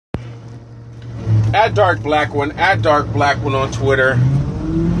at Dark Black One on Twitter.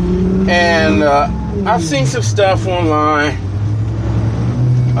 And I've seen some stuff online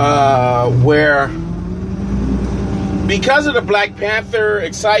where, because of the Black Panther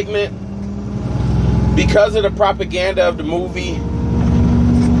excitement, because of the propaganda of the movie,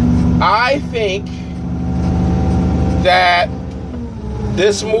 I think that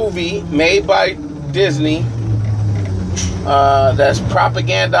this movie made by Disney, that's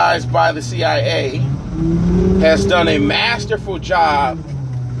propagandized by the CIA, has done a masterful job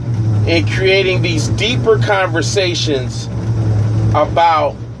in creating these deeper conversations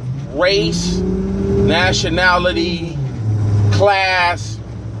about race, nationality, class,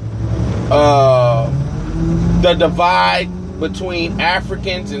 the divide between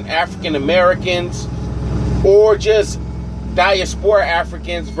Africans and African Americans, or just diaspora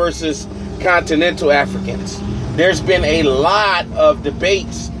Africans versus continental Africans. There's been a lot of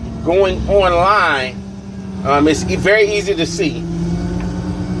debates going online. It's very easy to see.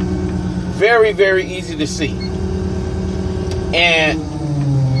 Very, very easy to see. And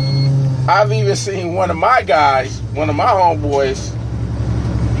I've even seen one of my homeboys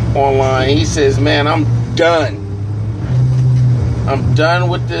online. He says, man, I'm done. I'm done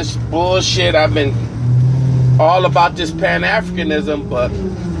with this bullshit. I've been all about this Pan-Africanism, but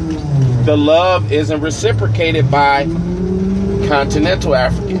the love isn't reciprocated by continental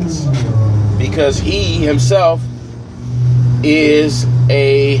Africans, because he himself is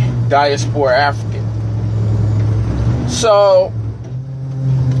a diaspora African. So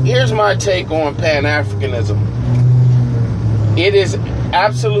here's my take on Pan-Africanism. It is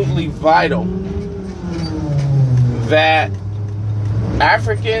absolutely vital that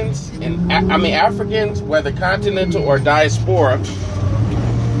Africans, whether continental or diaspora,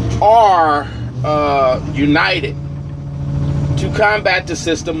 are united to combat the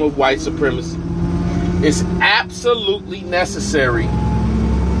system of white supremacy. It's absolutely necessary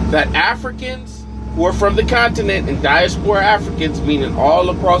that Africans who are from the continent and diaspora Africans, meaning all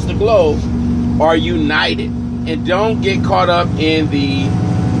across the globe, are united and don't get caught up in the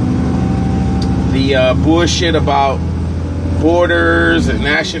bullshit about borders and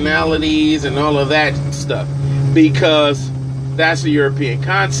nationalities and all of that stuff, because that's a European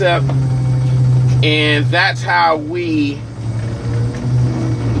concept, and that's how we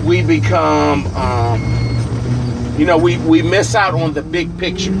become, we miss out on the big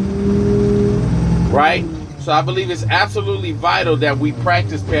picture, right? So I believe it's absolutely vital that we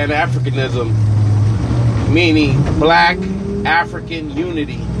practice Pan-Africanism, meaning Black African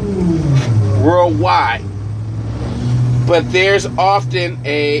unity worldwide. But there's often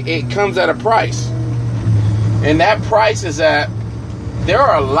it comes at a price. And that price is that there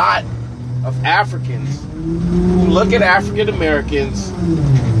are a lot of Africans who look at African Americans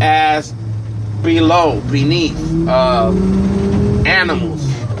as beneath animals,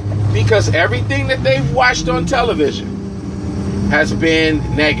 because everything that they've watched on television has been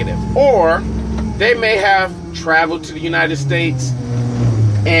negative. Or they may have traveled to the United States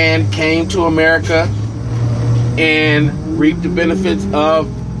and came to America and reaped the benefits of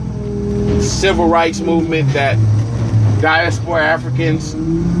the civil rights movement that diaspora Africans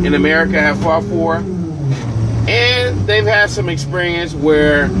in America have fought for. And they've had some experience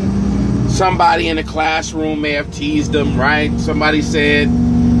where somebody in a classroom may have teased them, right? Somebody said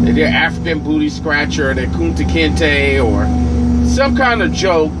that they're African booty scratcher, or they're Kunta Kinte, or some kind of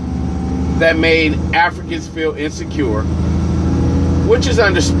joke that made Africans feel insecure, which is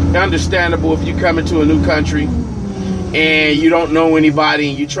understandable if you come into a new country and you don't know anybody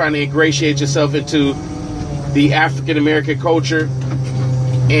and you're trying to ingratiate yourself into the African American culture,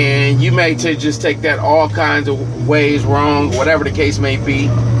 and you may just take that all kinds of ways wrong, whatever the case may be.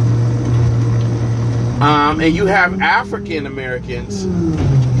 And you have African Americans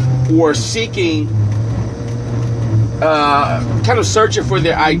who are seeking, kind of searching for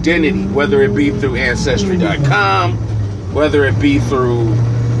their identity, whether it be through Ancestry.com, whether it be through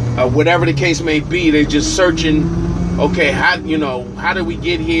whatever the case may be. They're just searching, okay, how did we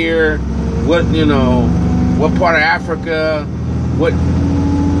get here? What part of Africa?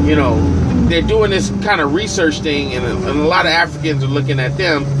 They're doing this kind of research thing, and a lot of Africans are looking at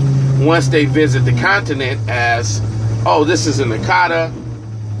them once they visit the continent as, oh, this is an Akata.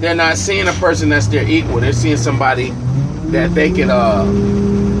 They're not seeing a person that's their equal. They're seeing somebody that they could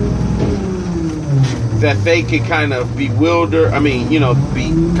kind of bewilder. Be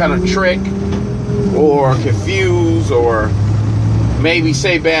kind of trick or confuse, or maybe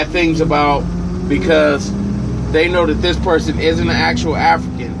say bad things about, because they know that this person isn't an actual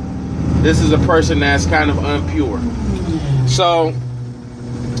African. This is a person that's kind of impure. So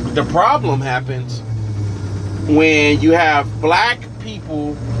The problem happens when you have black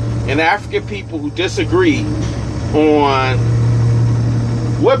people and African people who disagree on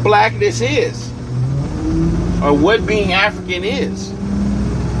what blackness is or what being African is.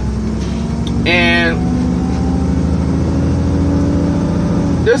 And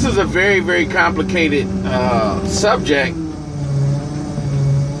this is a very, very complicated subject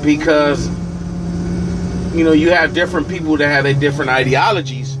because, you know, you have different people that have their different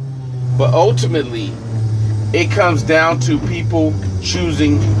ideologies, but ultimately it comes down to people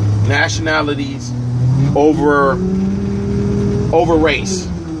choosing nationalities over race.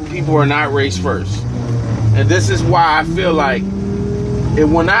 People are not race first. And this is why I feel like it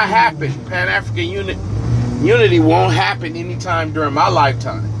will not happen. Pan-African unity won't happen anytime during my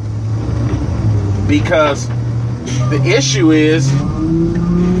lifetime. Because the issue is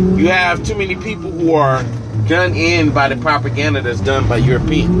you have too many people who are done in by the propaganda that's done by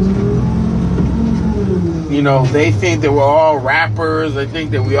Europeans. You know, they think that we're all rappers. They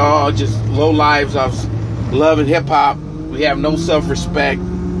think that we all just low lives of love and hip hop. We have no self-respect.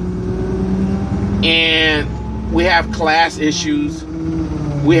 And we have class issues.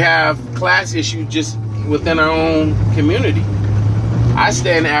 We have class issues just within our own community. I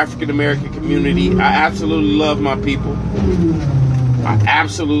stay in the African American community. I absolutely love my people. I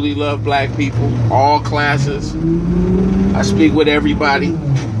absolutely love black people, all classes. I speak with everybody.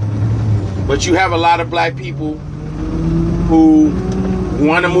 But you have a lot of black people who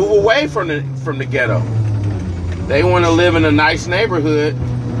want to move away from the ghetto. They want to live in a nice neighborhood.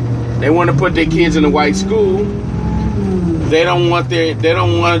 They want to put their kids in a white school. They don't want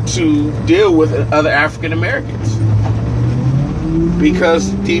to deal with other African Americans. Because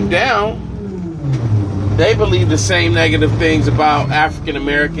deep down, they believe the same negative things about African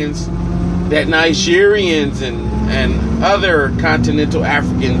Americans that Nigerians and other continental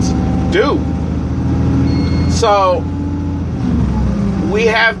Africans do. So we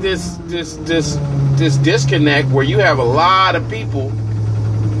have this disconnect where you have a lot of people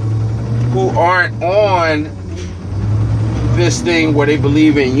who aren't on this thing where they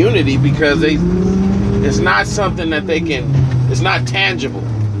believe in unity because it's not something that it's not tangible.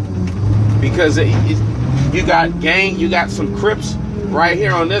 Because you got some Crips right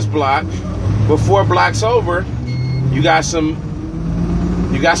here on this block, but 4 blocks over, you got some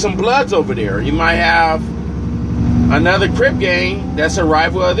Bloods over there. You might have another Crip gang that's a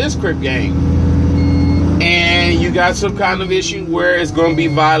rival of this Crip gang. And you got some kind of issue where it's going to be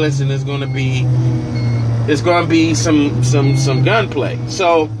violence and it's going to be some gunplay.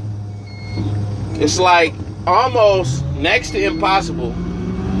 So it's like almost next to impossible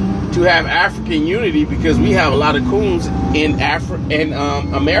to have African unity because we have a lot of coons in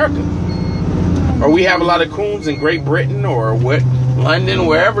America. Or we have a lot of coons in Great Britain or London,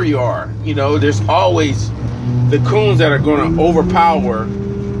 wherever you are. You know, there's always the coons that are going to overpower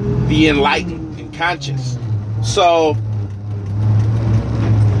the enlightened and conscious. So,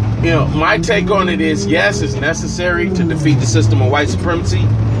 you know, my take on it is, yes, it's necessary to defeat the system of white supremacy,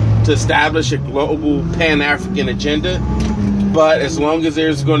 to establish a global pan-African agenda. But as long as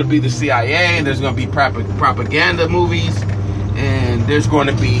there's going to be the CIA, and there's going to be propaganda movies, and there's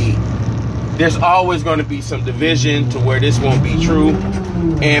always going to be some division to where this won't be true.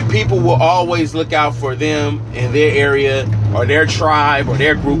 And people will always look out for them in their area or their tribe or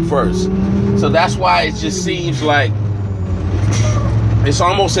their group first. So that's why it just seems like it's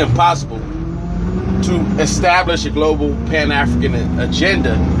almost impossible to establish a global Pan-African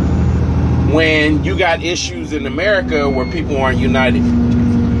agenda when you got issues in America where people aren't united.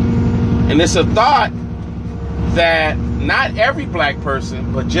 And it's a thought that not every black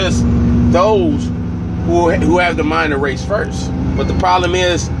person, but just those who have the mind of race first. But the problem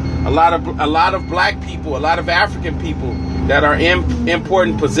is a lot of black people, a lot of African people that are in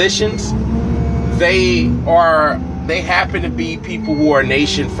important positions, they happen to be people who are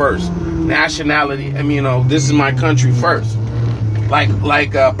nation first, nationality. I mean, you know, this is my country first. Like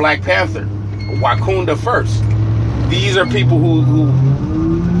Black Panther, Wakanda first. These are people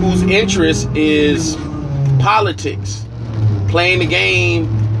whose interest is politics, playing the game,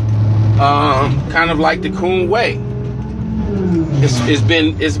 kind of like the coon way.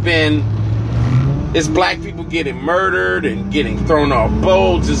 It's black people getting murdered and getting thrown off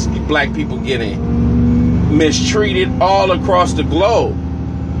boats. It's black people getting mistreated all across the globe.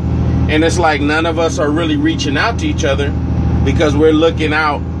 And it's like none of us are really reaching out to each other because we're looking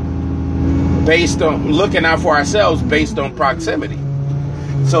out for ourselves based on proximity.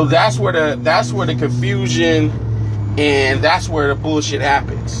 So that's where the confusion and that's where the bullshit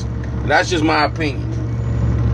happens. That's just my opinion.